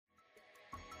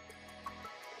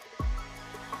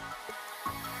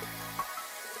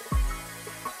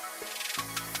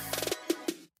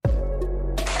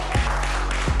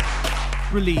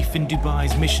Relief in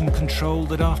Dubai's mission control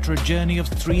that after a journey of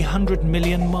 300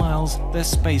 million miles, their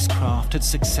spacecraft had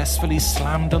successfully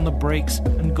slammed on the brakes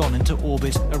and gone into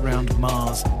orbit around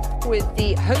Mars. With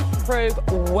the Hope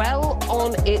probe well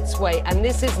on its way, and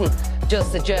this isn't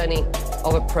just the journey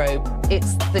of a probe,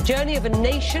 it's the journey of a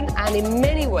nation and in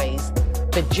many ways,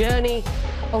 the journey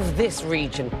of this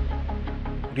region.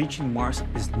 Reaching Mars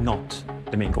is not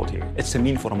the main goal here. It's a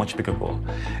mean for a much bigger goal.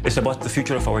 It's about the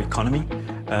future of our economy,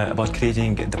 about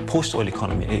creating the post-oil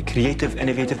economy, a creative,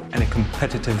 innovative, and a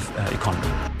competitive economy.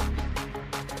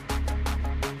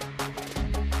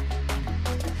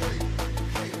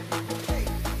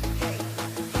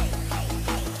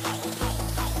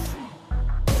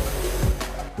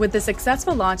 With the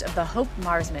successful launch of the Hope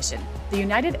Mars mission, the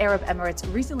United Arab Emirates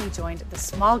recently joined the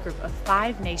small group of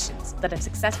 5 nations that have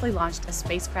successfully launched a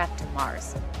spacecraft to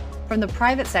Mars. From the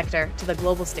private sector to the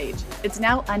global stage, it's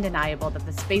now undeniable that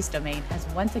the space domain has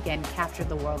once again captured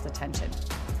the world's attention.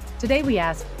 Today we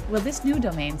ask, will this new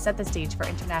domain set the stage for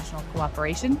international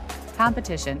cooperation,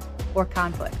 competition, or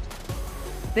conflict?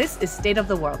 This is State of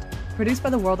the World, produced by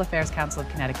the World Affairs Council of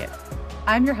Connecticut.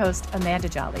 I'm your host, Amanda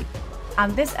Jolly.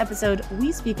 On this episode,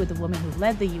 we speak with the woman who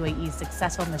led the UAE's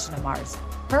successful mission to Mars,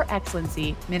 Her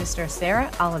Excellency Minister Sarah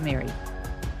Al-Amiri.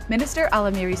 Minister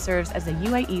Al-Amiri serves as the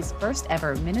UAE's first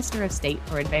ever Minister of State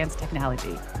for Advanced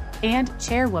Technology and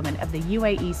chairwoman of the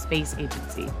UAE Space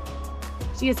Agency.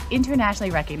 She is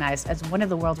internationally recognized as one of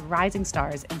the world's rising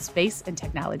stars in space and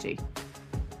technology.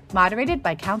 Moderated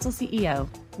by Council CEO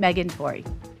Megan Tory.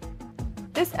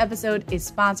 This episode is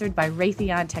sponsored by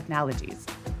Raytheon Technologies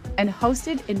and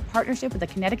hosted in partnership with the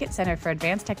Connecticut Center for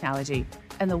Advanced Technology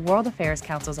and the World Affairs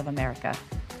Councils of America.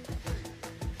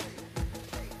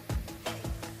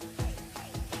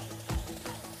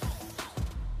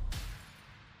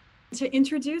 To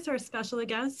introduce our special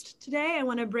guest today, I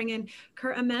want to bring in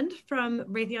Kurt Amend from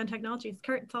Raytheon Technologies.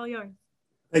 Kurt, it's all yours.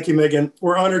 Thank you, Megan.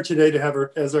 We're honored today to have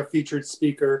her as our featured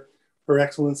speaker, Her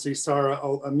Excellency Sarah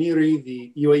Al-Amiri,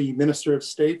 the UAE Minister of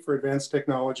State for Advanced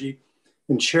Technology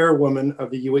and chairwoman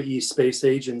of the UAE Space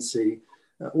Agency.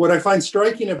 What I find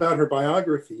striking about her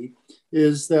biography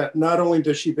is that not only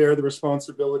does she bear the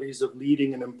responsibilities of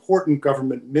leading an important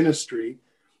government ministry,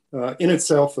 in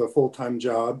itself a full-time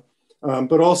job,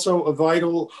 but also a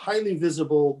vital, highly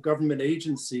visible government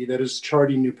agency that is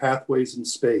charting new pathways in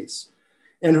space.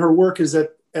 And her work is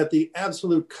at the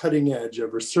absolute cutting edge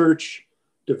of research,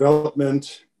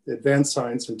 development, advanced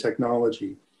science, and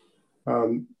technology.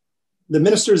 The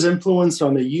minister's influence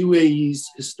on the UAE's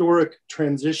historic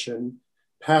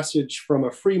passage from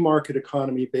a free market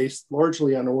economy based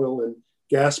largely on oil and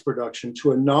gas production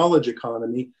to a knowledge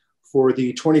economy for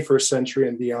the 21st century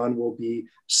and beyond will be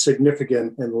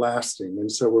significant and lasting.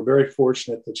 And so we're very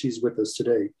fortunate that she's with us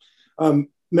today.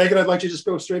 Megan, I'd like to just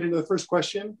go straight into the first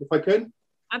question, if I could.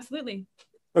 Absolutely.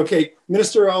 Okay,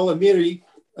 Minister Al-Amiri,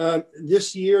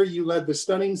 this year you led the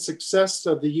stunning success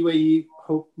of the UAE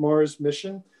Hope Mars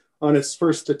mission on its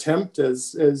first attempt.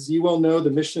 As you well know, the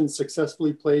mission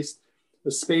successfully placed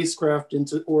a spacecraft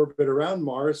into orbit around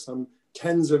Mars, some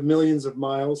tens of millions of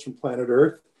miles from planet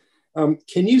Earth.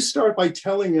 Can you start by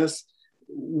telling us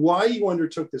why you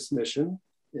undertook this mission?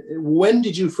 When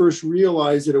did you first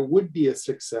realize that it would be a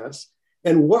success?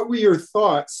 And what were your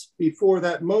thoughts before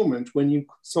that moment when you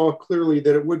saw clearly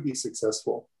that it would be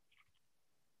successful?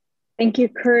 Thank you,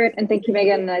 Kurt, and thank you,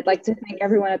 Megan. I'd like to thank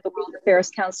everyone at the World Affairs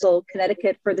Council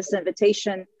Connecticut for this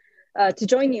invitation to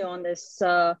join you on this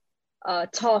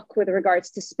talk with regards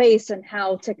to space and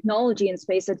how technology in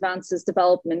space advances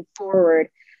development forward.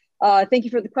 Thank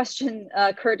you for the question,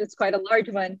 Kurt. It's quite a large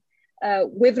one.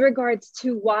 With regards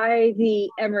to why the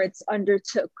Emirates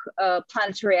undertook a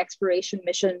planetary exploration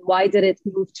mission, why did it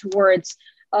move towards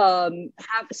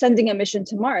sending a mission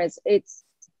to Mars? It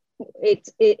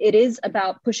is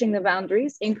about pushing the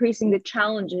boundaries, increasing the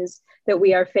challenges that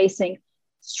we are facing,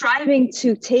 striving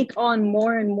to take on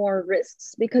more and more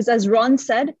risks. Because as Ron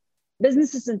said,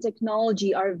 businesses and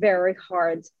technology are very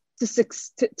hard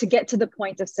to get to the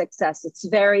point of success. It's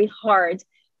very hard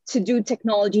to do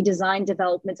technology design,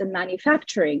 development, and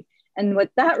manufacturing. And what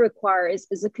that requires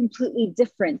is a completely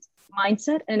different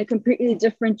mindset and a completely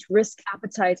different risk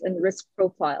appetite and risk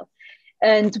profile.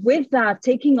 And with that,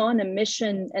 taking on a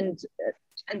mission and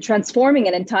transforming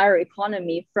an entire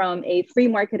economy from a free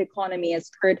market economy,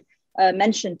 as Kurt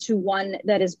mentioned, to one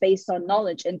that is based on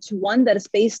knowledge and to one that is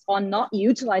based on not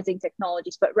utilizing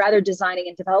technologies, but rather designing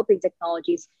and developing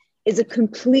technologies is a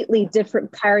completely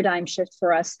different paradigm shift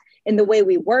for us in the way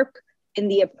we work, in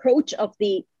the approach of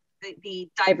the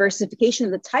diversification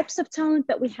of the types of talent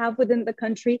that we have within the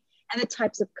country, and the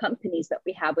types of companies that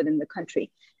we have within the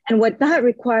country. And what that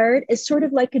required is sort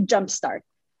of like a jumpstart.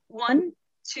 One,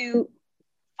 to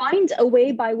find a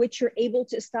way by which you're able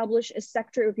to establish a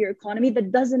sector of your economy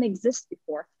that doesn't exist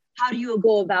before. How do you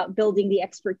go about building the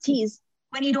expertise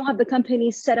when you don't have the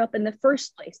companies set up in the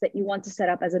first place that you want to set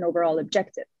up as an overall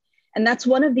objective? And that's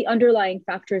one of the underlying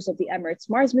factors of the Emirates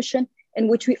Mars mission, in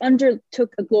which we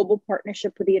undertook a global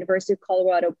partnership with the University of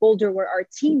Colorado Boulder, where our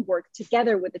team worked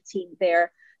together with the team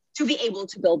there to be able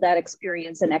to build that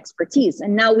experience and expertise.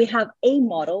 And now we have a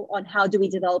model on how do we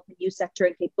develop a new sector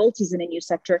and capabilities in a new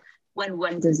sector when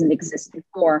one doesn't exist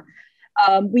before.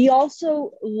 We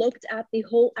also looked at the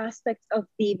whole aspect of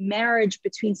the marriage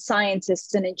between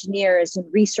scientists and engineers and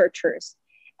researchers.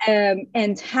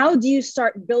 And how do you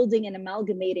start building and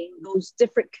amalgamating those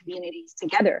different communities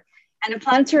together? And a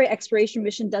planetary exploration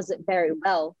mission does it very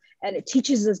well. And it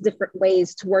teaches us different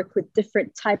ways to work with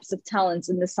different types of talents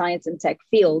in the science and tech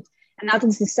field. And that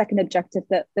is the second objective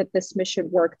that this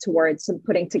mission worked towards, and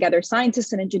putting together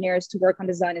scientists and engineers to work on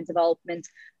design and development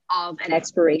of an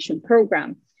exploration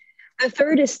program. The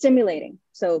third is stimulating.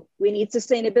 So we need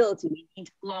sustainability, we need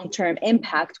long-term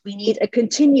impact, we need a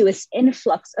continuous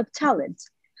influx of talent.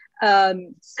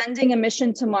 Sending a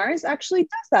mission to Mars actually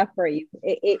does that for you.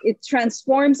 It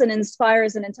transforms and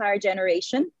inspires an entire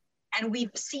generation. And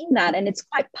we've seen that, and it's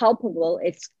quite palpable.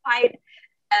 It's quite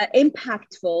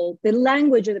impactful. The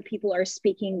language that the people are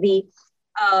speaking,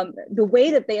 the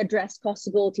way that they address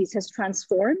possibilities has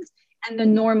transformed, and the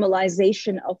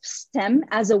normalization of STEM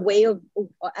as a way of,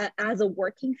 as a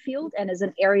working field and as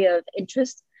an area of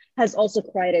interest has also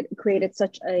created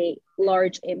such a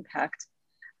large impact.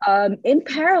 In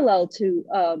parallel to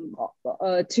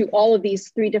all of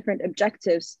these three different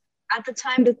objectives, at the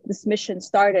time that this mission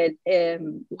started,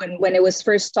 when it was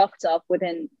first talked of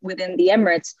within the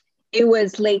Emirates, it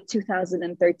was late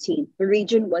 2013. The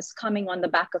region was coming on the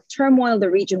back of turmoil.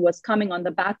 The region was coming on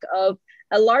the back of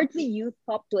a largely youth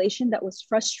population that was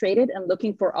frustrated and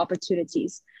looking for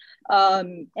opportunities.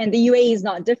 And the UAE is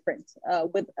not different,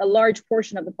 with a large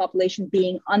portion of the population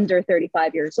being under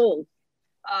 35 years old.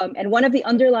 And one of the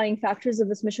underlying factors of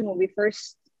this mission, when we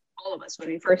first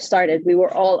started, we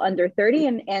were all under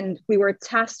 30, and we were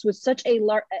tasked with such a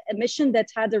mission that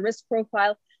had a risk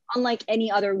profile unlike any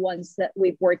other ones that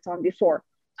we've worked on before.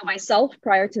 So myself,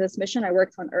 prior to this mission, I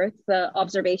worked on Earth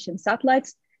observation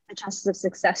satellites. The chances of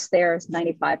success there is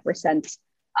 95%.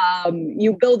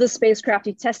 You build a spacecraft,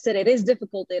 you test it, it is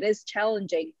difficult, it is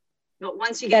challenging. But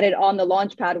once you get it on the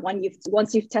launch pad,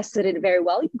 once you've tested it very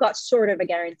well, you've got sort of a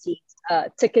guaranteed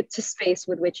ticket to space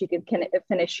with which you can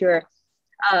finish your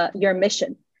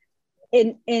mission.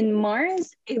 In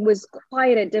Mars, it was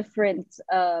quite a different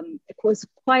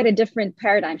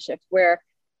paradigm shift, where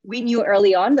we knew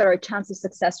early on that our chance of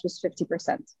success was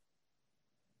 50%.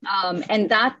 And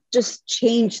that just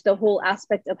changed the whole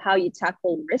aspect of how you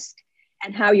tackle risk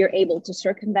and how you're able to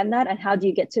circumvent that, and how do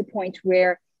you get to a point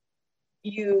where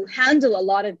you handle a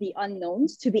lot of the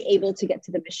unknowns to be able to get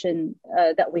to the mission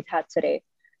that we've had today.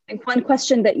 And one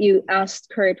question that you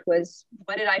asked, Kurt, was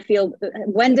when did I feel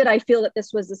that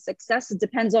this was a success? It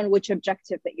depends on which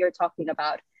objective that you're talking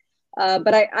about.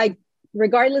 But I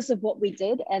regardless of what we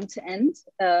did end to end,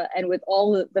 and with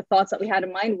all the thoughts that we had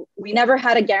in mind, we never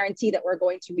had a guarantee that we're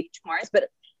going to reach Mars, but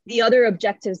the other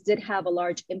objectives did have a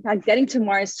large impact. Getting to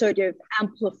Mars sort of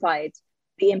amplified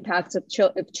the impacts of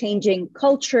changing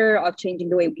culture, of changing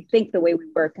the way we think, the way we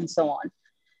work, and so on.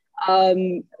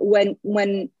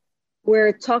 When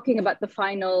we're talking about the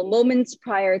final moments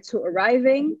prior to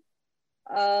arriving,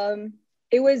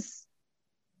 it was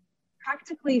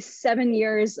practically 7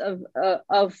 years of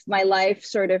my life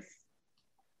sort of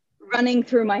running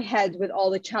through my head with all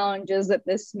the challenges that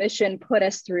this mission put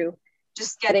us through,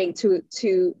 just getting to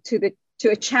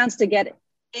a chance to get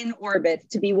in orbit,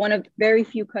 to be one of very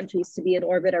few countries to be in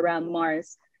orbit around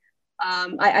Mars.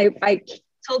 I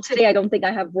till today, I don't think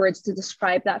I have words to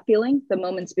describe that feeling, the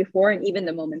moments before and even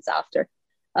the moments after.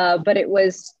 But it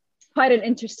was quite an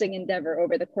interesting endeavor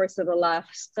over the course of the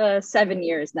last 7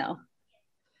 years now.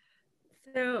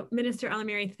 So, Minister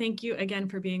Al-Amiri, thank you again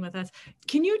for being with us.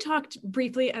 Can you talk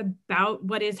briefly about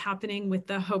what is happening with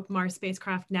the Hope Mars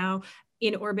spacecraft now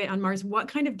in orbit on Mars? What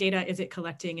kind of data is it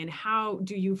collecting, and how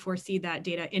do you foresee that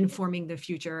data informing the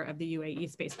future of the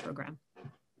UAE space program?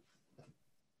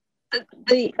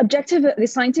 The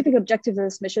scientific objective of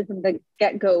this mission from the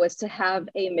get-go was to have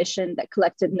a mission that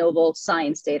collected novel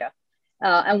science data.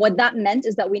 And what that meant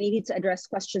is that we needed to address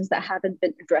questions that haven't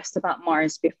been addressed about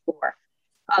Mars before.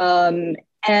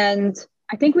 And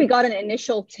I think we got an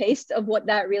initial taste of what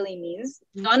that really means.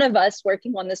 None of us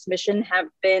working on this mission have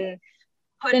been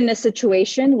put in a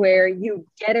situation where you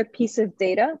get a piece of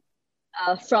data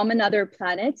from another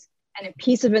planet and a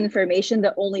piece of information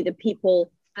that only the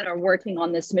people that are working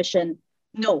on this mission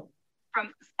know from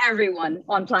everyone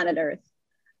on planet Earth.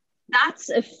 That's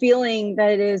a feeling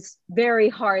that is very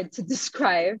hard to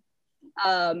describe.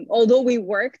 Although we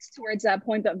worked towards that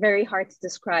point, but very hard to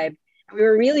describe. And we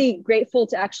were really grateful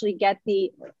to actually get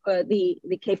the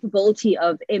capability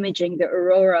of imaging the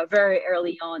aurora very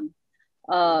early on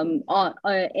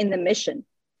in the mission.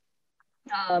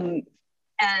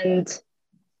 And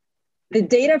the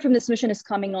data from this mission is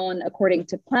coming on according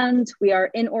to plan. We are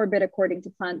in orbit according to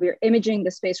plan. We are imaging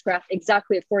the spacecraft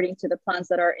exactly according to the plans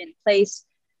that are in place.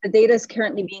 The data is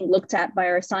currently being looked at by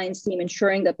our science team,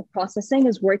 ensuring that the processing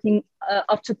is working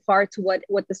up to par to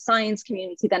what the science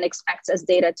community then expects as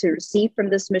data to receive from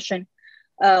this mission.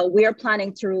 We are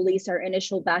planning to release our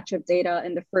initial batch of data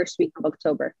in the first week of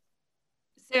October.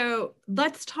 So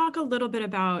let's talk a little bit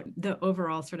about the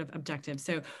overall sort of objective.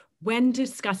 So when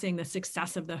discussing the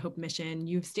success of the HOPE mission,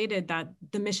 you've stated that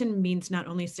the mission means not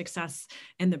only success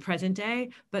in the present day,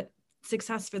 but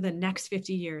success for the next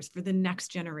 50 years, for the next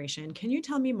generation. Can you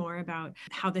tell me more about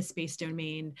how the space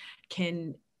domain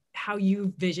how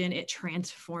you vision it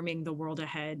transforming the world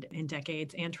ahead in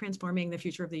decades and transforming the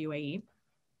future of the UAE?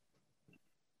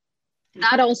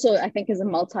 That also, I think, is a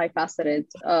multifaceted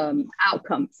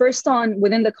outcome. First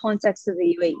within the context of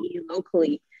the UAE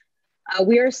locally,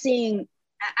 we are seeing,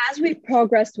 as we've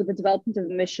progressed with the development of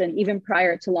the mission, even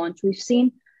prior to launch, we've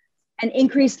seen an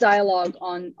increased dialogue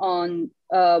on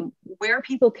where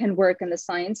people can work in the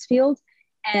science field,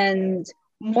 and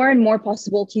more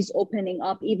possibilities opening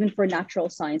up even for natural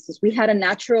sciences. We had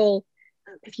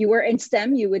if you were in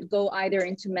STEM, you would go either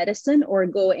into medicine or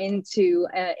go into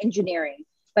engineering,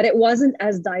 but it wasn't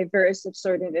as diverse of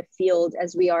sort of a field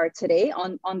as we are today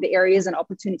on the areas and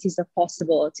opportunities of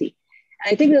possibility.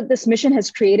 And I think that this mission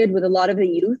has created with a lot of the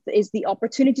youth is the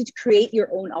opportunity to create your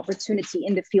own opportunity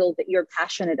in the field that you're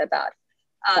passionate about,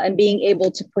 and being able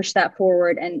to push that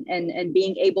forward and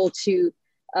being able to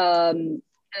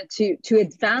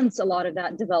advance a lot of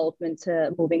that development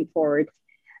moving forward.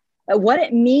 What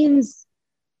it means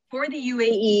for the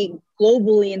UAE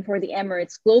globally and for the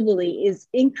Emirates globally is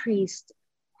increased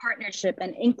partnership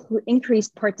and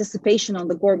increased participation on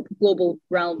the global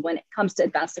realm when it comes to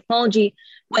advanced technology,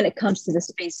 when it comes to the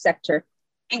space sector,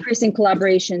 increasing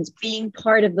collaborations, being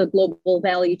part of the global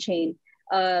value chain,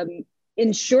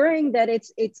 ensuring that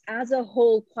it's as a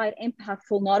whole quite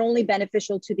impactful, not only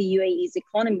beneficial to the UAE's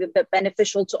economy, but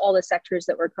beneficial to all the sectors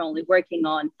that we're currently working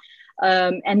on.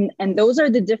 And those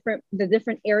are the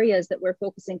different areas that we're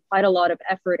focusing quite a lot of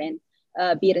effort in.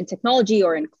 Be it in technology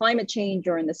or in climate change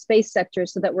or in the space sector,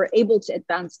 so that we're able to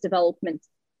advance development,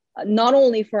 not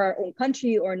only for our own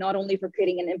country or not only for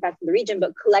creating an impact in the region,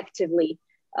 but collectively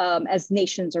as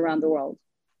nations around the world.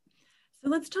 So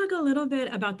let's talk a little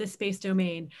bit about the space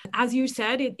domain. As you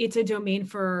said, it's a domain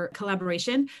for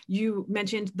collaboration. You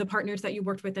mentioned the partners that you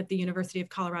worked with at the University of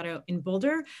Colorado in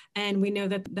Boulder, and we know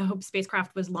that the HOPE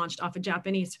spacecraft was launched off a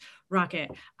Japanese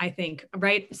rocket, I think,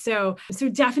 right? So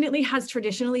definitely has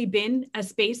traditionally been a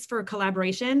space for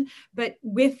collaboration, but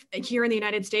with here in the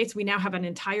United States, we now have an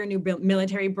entire new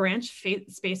military branch,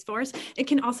 Space Force. It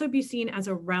can also be seen as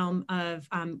a realm of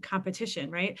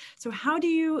competition, right? So how do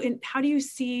you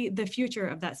see the future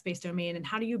of that space domain, and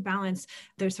how do you balance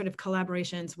those sort of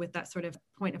collaborations with that sort of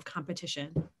point of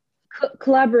competition?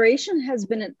 Collaboration has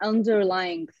been an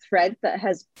underlying thread that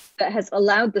has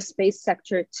allowed the space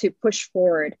sector to push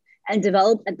forward and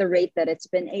develop at the rate that it's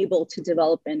been able to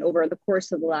develop in over the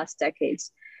course of the last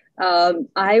decades.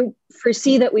 I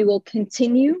foresee that we will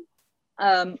continue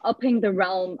upping the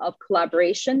realm of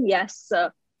collaboration. Yes,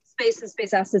 space and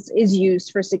space assets is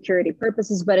used for security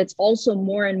purposes, but it's also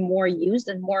more and more used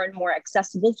and more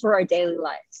accessible for our daily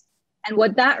lives. And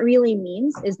what that really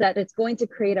means is that it's going to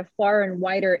create a far and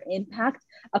wider impact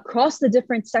across the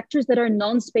different sectors that are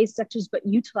non-space sectors, but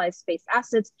utilize space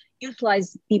assets,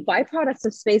 utilize the byproducts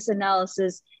of space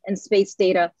analysis and space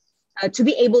data to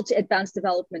be able to advance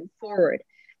development forward.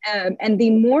 And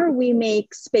the more we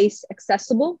make space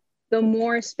accessible, the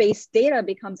more space data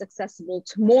becomes accessible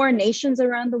to more nations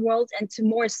around the world and to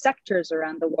more sectors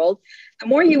around the world, the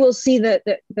more you will see that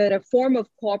a form of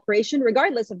cooperation,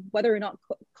 regardless of whether or not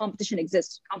competition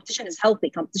exists. Competition is healthy.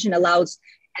 Competition allows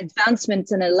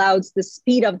advancement and allows the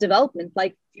speed of development,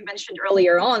 like you mentioned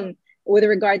earlier on, with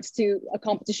regards to a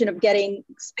competition of getting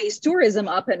space tourism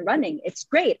up and running. It's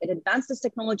great. It advances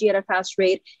technology at a fast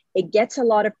rate. It gets a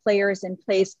lot of players in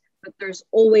place, but there's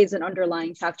always an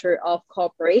underlying factor of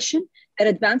cooperation that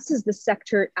advances the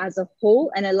sector as a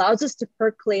whole and allows us to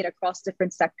percolate across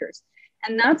different sectors.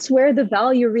 And that's where the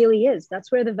value really is.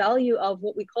 That's where the value of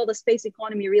what we call the space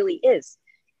economy really is.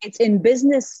 It's in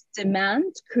business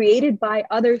demand created by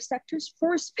other sectors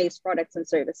for space products and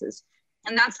services.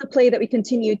 And that's the play that we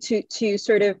continue to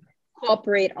sort of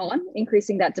cooperate on,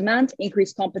 increasing that demand,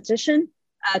 increase competition,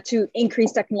 to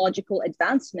increase technological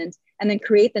advancement, and then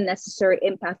create the necessary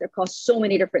impact across so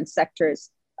many different sectors,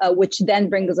 which then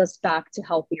brings us back to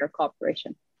healthier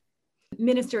cooperation.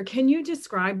 Minister, can you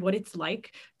describe what it's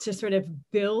like to sort of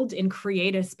build and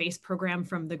create a space program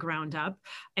from the ground up?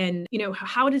 And, you know,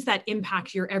 how does that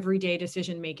impact your everyday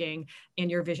decision-making and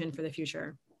your vision for the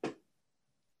future?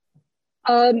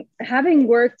 Having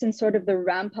worked in sort of the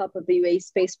ramp up of the UAE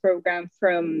space program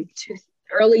from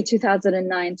early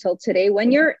 2009 till today,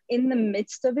 when you're in the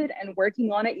midst of it and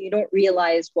working on it, you don't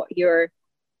realize what you're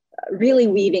really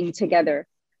weaving together.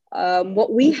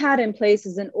 What we had in place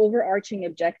is an overarching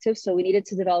objective. So we needed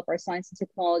to develop our science and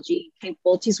technology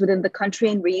capabilities within the country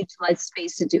and reutilize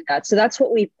space to do that. So that's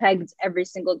what we pegged every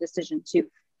single decision to.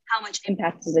 How much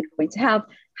impact is it going to have?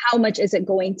 How much is it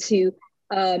going to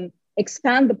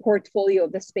expand the portfolio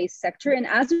of the space sector? And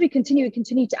as we continue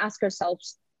to ask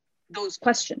ourselves those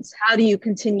questions. How do you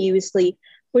continuously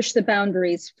push the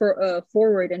boundaries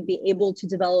forward and be able to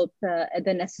develop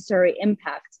the necessary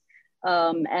impact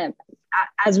and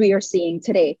as we are seeing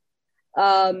today?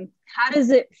 How does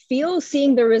it feel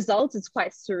seeing the results? It's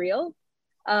quite surreal,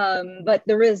 but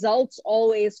the results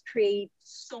always create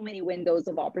so many windows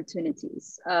of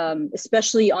opportunities,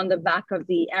 especially on the back of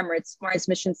the Emirates Mars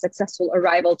mission successful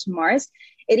arrival to Mars.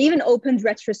 It even opened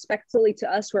retrospectively to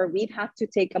us where we've had to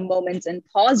take a moment and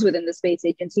pause within the space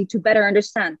agency to better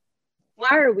understand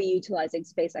why are we utilizing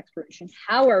space exploration?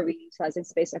 How are we utilizing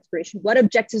space exploration? What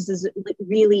objectives does it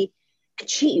really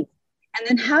achieve? And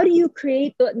then how do you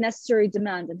create the necessary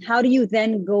demand? And how do you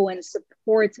then go and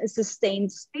support a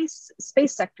sustained space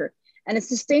sector? And a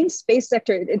sustained space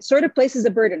sector, it sort of places a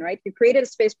burden, right? You created a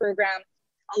space program.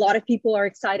 A lot of people are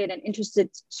excited and interested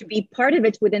to be part of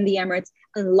it within the Emirates.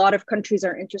 And a lot of countries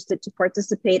are interested to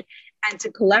participate and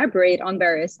to collaborate on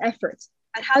various efforts.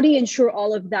 But how do you ensure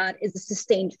all of that is a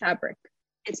sustained fabric?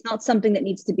 It's not something that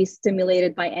needs to be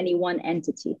stimulated by any one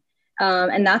entity.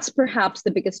 And that's perhaps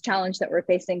the biggest challenge that we're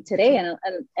facing today.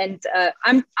 And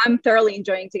I'm thoroughly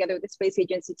enjoying, together with the space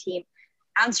agency team,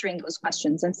 answering those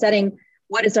questions and setting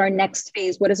what is our next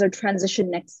phase, what is our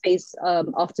transition next phase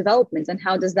of development, and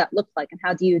how does that look like, and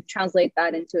how do you translate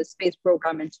that into a space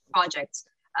program, into projects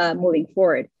moving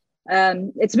forward.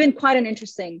 It's been quite an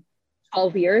interesting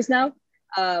 12 years now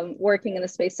working in the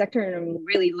space sector, and I'm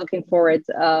really looking forward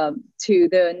to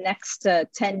the next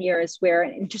 10 years where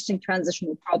an interesting transition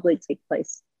will probably take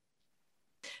place.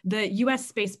 The US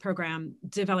space program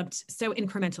developed so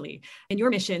incrementally, and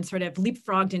your mission sort of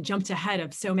leapfrogged and jumped ahead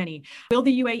of so many. Will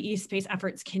the UAE space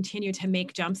efforts continue to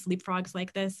make jumps, leapfrogs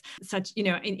like this, such, you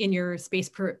know, in your space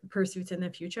pursuits in the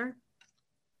future?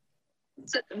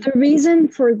 So the reason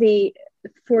for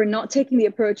not taking the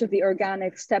approach of the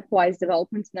organic stepwise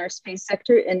development in our space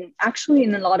sector, and actually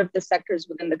in a lot of the sectors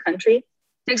within the country,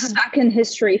 takes us back in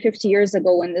history 50 years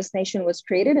ago when this nation was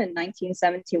created in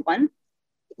 1971.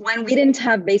 When we didn't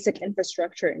have basic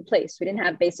infrastructure in place, we didn't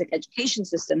have basic education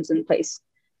systems in place,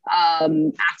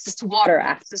 access to water,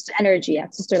 access to energy,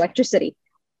 access to electricity.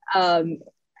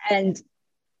 And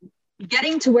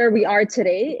getting to where we are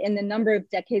today in the number of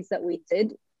decades that we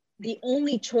did, the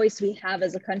only choice we have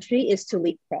as a country is to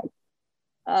leapfrog.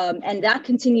 And that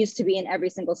continues to be in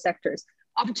every single sector.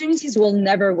 Opportunities will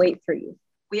never wait for you.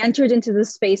 We entered into the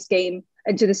space game,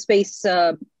 into the space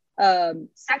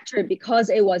sector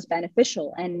because it was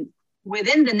beneficial, and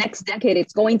within the next decade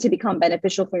it's going to become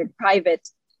beneficial for private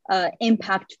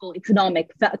impactful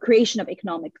creation of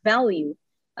economic value,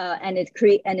 and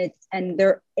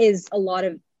there is a lot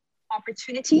of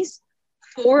opportunities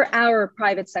for our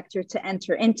private sector to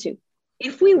enter into.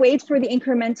 If we wait for the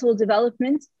incremental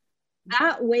development,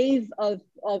 that wave of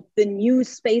the new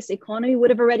space economy would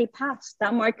have already passed.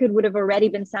 That market would have already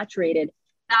been saturated.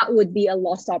 That would be a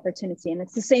lost opportunity. And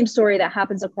it's the same story that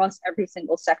happens across every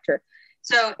single sector.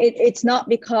 So it's not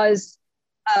because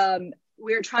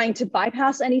we're trying to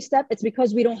bypass any step. It's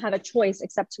because we don't have a choice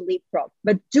except to leapfrog.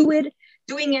 But doing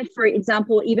it, for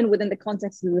example, even within the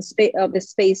context of the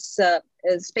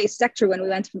space sector, when we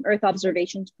went from Earth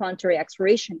observation to planetary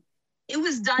exploration, it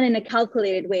was done in a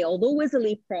calculated way. Although it was a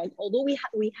leapfrog, although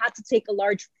we had to take a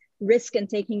large risk in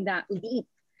taking that leap,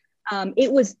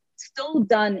 it was still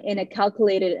done in a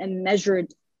calculated and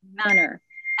measured manner,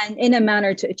 and in a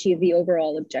manner to achieve the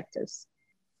overall objectives.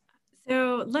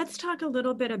 So let's talk a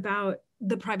little bit about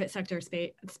the private sector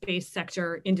space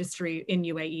sector industry in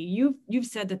UAE. You've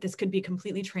said that this could be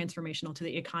completely transformational to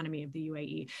the economy of the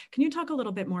UAE. Can you talk a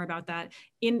little bit more about that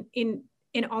and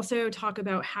also talk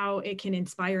about how it can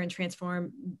inspire and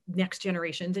transform next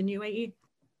generations in UAE?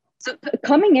 So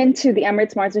coming into the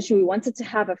Emirates Mars issue, we wanted to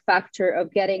have a factor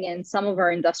of getting in some of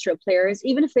our industrial players,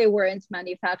 even if they weren't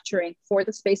manufacturing for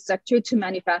the space sector, to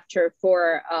manufacture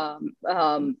for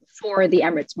the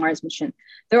Emirates Mars mission.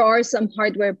 There are some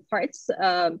hardware parts,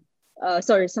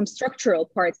 some structural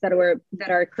parts that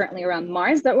are currently around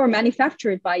Mars that were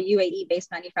manufactured by UAE-based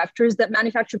manufacturers that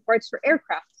manufactured parts for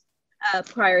aircraft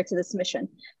prior to this mission.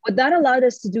 What that allowed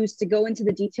us to do is to go into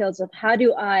the details of how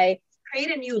do I create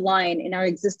a new line in our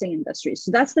existing industries.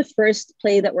 So that's the first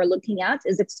play that we're looking at,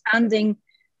 is expanding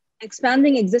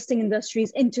existing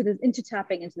industries into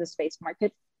tapping into the space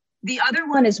market. The other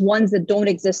one is ones that don't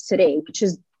exist today, which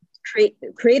is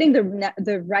creating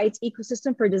the right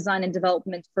ecosystem for design and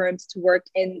development firms to work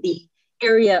in the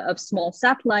area of small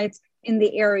satellites, in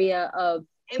the area of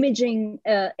imaging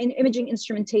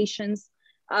instrumentations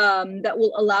that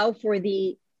will allow for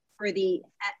the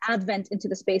advent into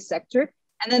the space sector.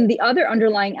 And then the other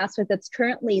underlying aspect that's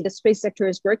currently the space sector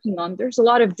is working on, there's a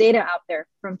lot of data out there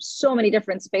from so many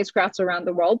different spacecrafts around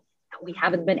the world that we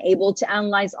haven't been able to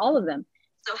analyze all of them.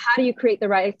 So how do you create the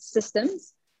right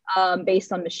systems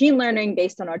based on machine learning,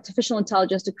 based on artificial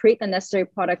intelligence, to create the necessary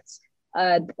products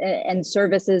and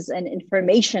services and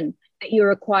information that you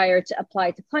require to apply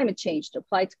to climate change, to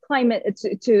apply to climate,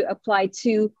 to apply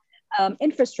to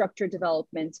infrastructure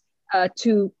development,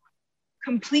 to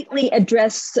completely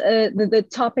address the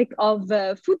topic of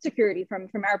food security from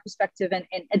our perspective, and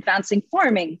advancing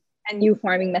farming and new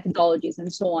farming methodologies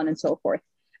and so on and so forth.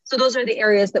 So those are the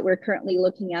areas that we're currently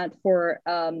looking at for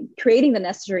creating the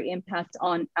necessary impact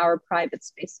on our private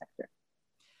space sector.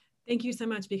 Thank you so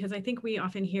much, because I think we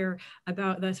often hear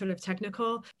about the sort of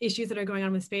technical issues that are going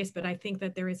on with space, but I think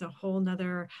that there is a whole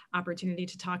nother opportunity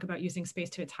to talk about using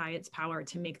space to its highest power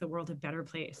to make the world a better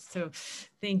place. So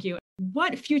thank you.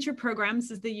 What future programs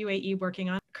is the UAE working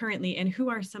on currently, and who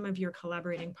are some of your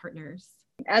collaborating partners?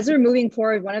 As we're moving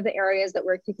forward, one of the areas that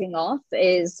we're kicking off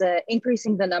is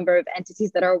increasing the number of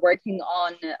entities that are working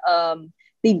on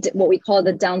what we call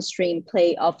the downstream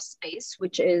play of space,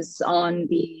 which is on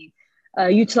the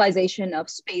utilization of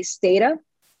space data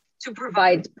to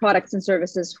provide products and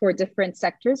services for different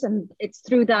sectors. And it's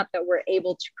through that we're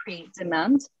able to create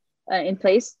demand in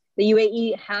place. The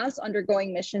UAE has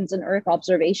undergoing missions in Earth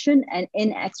observation and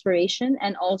in exploration,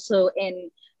 and also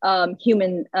in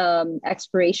human outer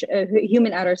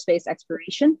space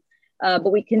exploration. But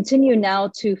we continue now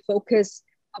to focus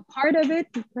a part of it,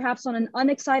 perhaps on an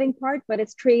unexciting part, but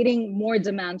it's creating more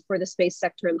demand for the space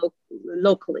sector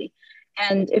locally.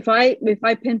 And if I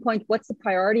pinpoint what's the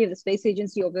priority of the space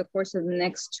agency over the course of the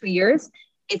next 2 years,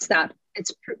 it's that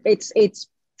it's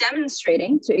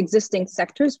demonstrating to existing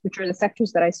sectors, which are the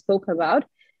sectors that I spoke about,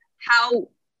 how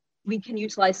we can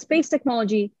utilize space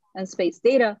technology and space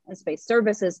data and space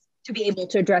services to be able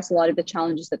to address a lot of the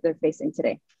challenges that they're facing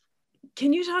today.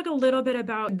 Can you talk a little bit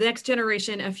about the next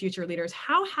generation of future leaders?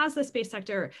 How has the space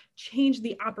sector changed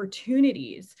the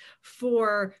opportunities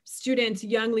for students,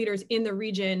 young leaders in the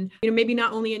region, maybe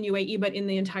not only in UAE, but in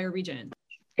the entire region?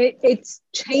 It's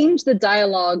changed the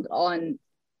dialogue on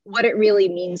what it really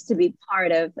means to be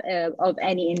part of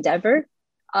any endeavor,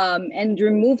 and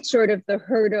removed sort of the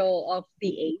hurdle of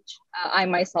the age. I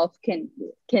myself can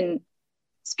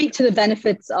speak to the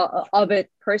benefits of it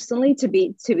personally, to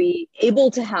be able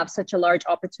to have such a large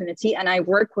opportunity. And I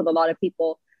work with a lot of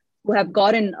people who have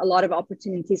gotten a lot of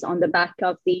opportunities on the back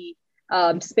of the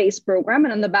space program,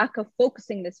 and on the back of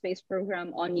focusing the space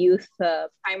program on youth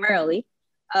primarily,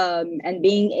 and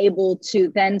being able to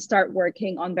then start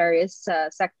working on various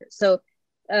sectors. So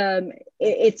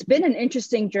it's been an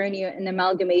interesting journey, an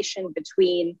amalgamation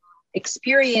between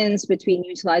experience, between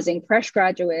utilizing fresh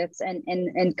graduates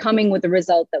and coming with the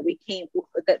result that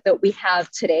we have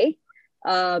today.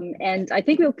 And I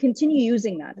think we'll continue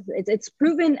using that. It's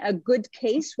proven a good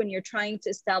case when you're trying to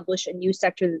establish a new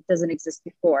sector that doesn't exist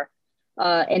before,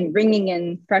 and bringing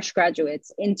in fresh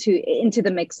graduates into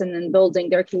the mix, and then building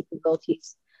their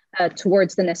capabilities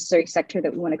towards the necessary sector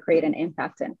that we want to create an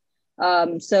impact in.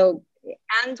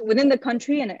 And within the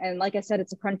country, and like I said,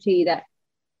 it's a country that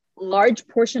large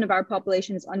portion of our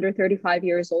population is under 35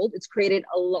 years old. It's created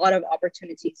a lot of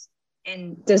opportunities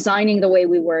in designing the way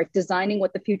we work, designing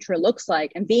what the future looks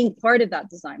like, and being part of that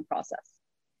design process.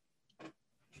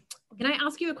 Can I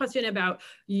ask you a question about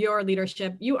your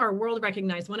leadership? You are world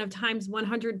recognized, one of Time's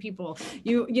 100 people.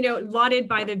 You know, lauded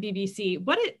by the BBC.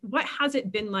 What has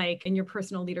it been like in your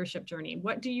personal leadership journey?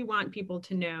 What do you want people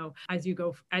to know as you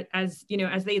go, as you know,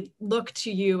 as they look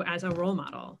to you as a role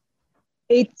model?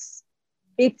 It's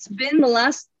been, the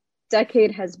last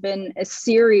decade has been a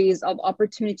series of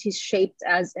opportunities shaped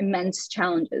as immense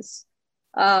challenges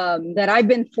that I've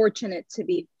been fortunate to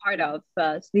be part of.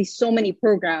 These so many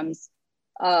programs.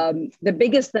 The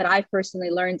biggest that I've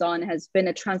personally learned on has been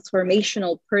a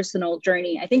transformational personal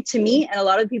journey. I think to me and a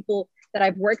lot of people that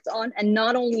I've worked on, and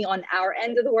not only on our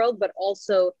end of the world, but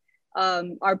also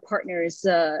our partners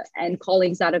and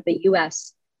colleagues out of the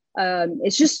US.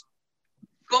 It's just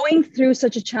going through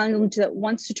such a challenge that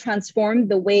wants to transform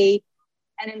the way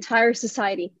an entire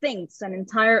society thinks, an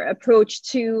entire approach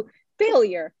to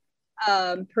failure.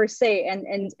 Per se,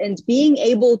 and being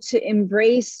able to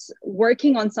embrace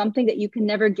working on something that you can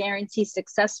never guarantee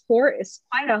success for is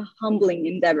quite a humbling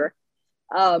endeavor,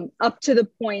 up to the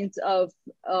point of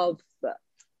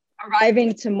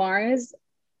arriving to Mars.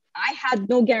 I had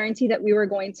no guarantee that we were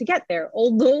going to get there,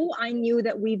 although I knew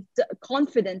that we've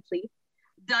confidently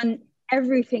done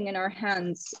everything in our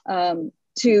hands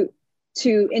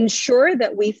to ensure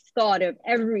that we've thought of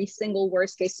every single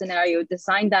worst case scenario,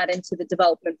 designed that into the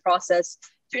development process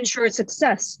to ensure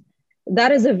success.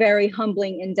 That is a very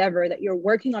humbling endeavor, that you're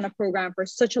working on a program for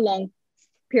such a long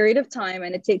period of time,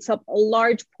 and it takes up a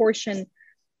large portion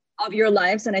of your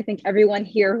lives. And I think everyone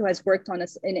here who has worked on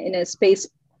in a space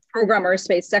program or a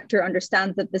space sector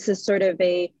understands that this is sort of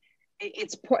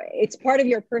it's part of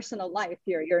your personal life.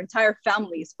 Your entire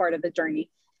family is part of the journey.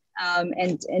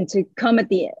 And to come at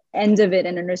the end of it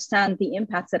and understand the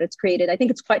impacts that it's created, I think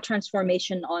it's quite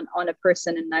transformation on a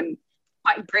person. And I'm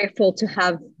quite grateful to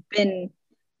have been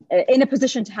in a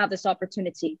position to have this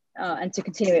opportunity and to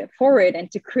continue it forward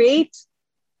and to create.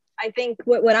 I think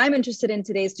what I'm interested in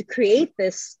today is to create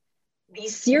these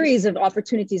series of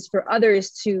opportunities for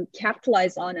others to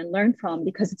capitalize on and learn from,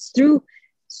 because it's through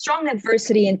strong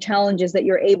adversity and challenges that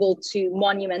you're able to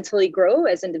monumentally grow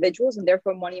as individuals and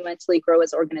therefore monumentally grow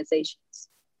as organizations.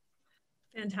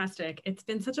 Fantastic. It's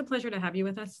been such a pleasure to have you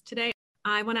with us today.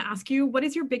 I want to ask you, what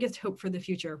is your biggest hope for the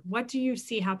future? What do you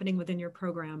see happening within your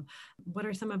program? What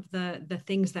are some of the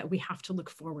things that we have to look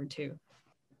forward to?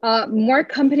 More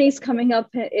companies coming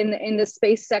up in the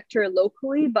space sector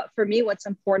locally, but for me, what's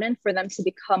important for them to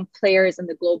become players in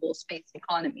the global space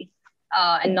economy.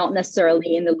 And not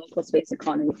necessarily in the local space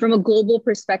economy. From a global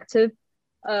perspective,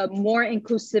 more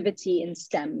inclusivity in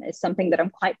STEM is something that I'm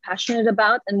quite passionate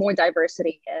about, and more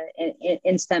diversity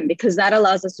in STEM, because that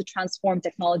allows us to transform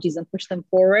technologies and push them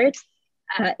forward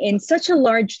in such a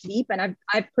large leap. And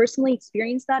I've personally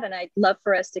experienced that, and I'd love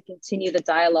for us to continue the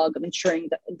dialogue of ensuring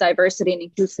diversity and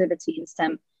inclusivity in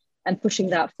STEM and pushing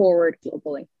that forward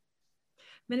globally.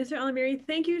 Minister Al-Amiri,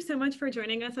 thank you so much for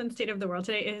joining us on State of the World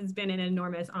today. It has been an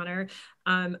enormous honor.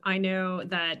 I know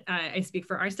that I speak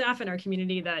for our staff and our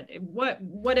community that what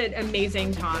an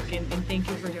amazing talk, and thank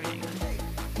you for joining us.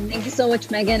 Thank you so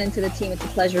much, Megan, and to the team. It's a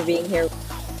pleasure being here.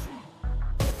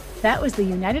 That was the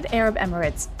United Arab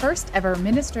Emirates' first ever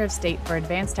Minister of State for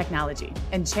Advanced Technology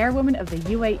and Chairwoman of the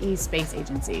UAE Space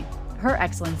Agency, Her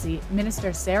Excellency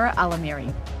Minister Sarah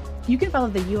Al-Amiri. You can follow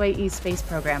the UAE Space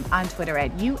Program on Twitter at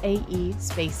UAE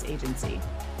Space Agency.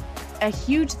 A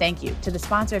huge thank you to the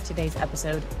sponsor of today's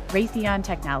episode, Raytheon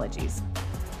Technologies.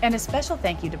 And a special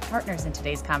thank you to partners in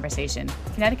today's conversation,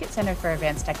 Connecticut Center for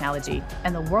Advanced Technology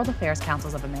and the World Affairs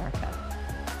Councils of America.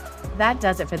 That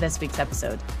does it for this week's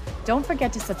episode. Don't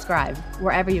forget to subscribe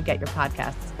wherever you get your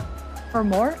podcasts. For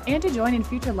more and to join in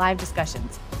future live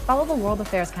discussions, follow the World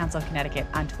Affairs Council of Connecticut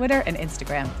on Twitter and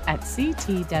Instagram at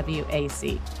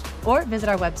CTWAC, or visit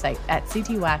our website at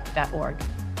ctwac.org.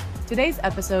 Today's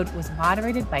episode was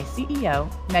moderated by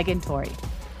CEO Megan Torrey,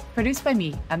 produced by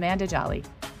me, Amanda Jolly,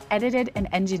 edited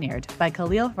and engineered by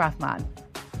Khalil Rahman.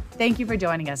 Thank you for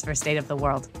joining us for State of the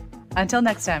World. Until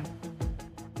next time.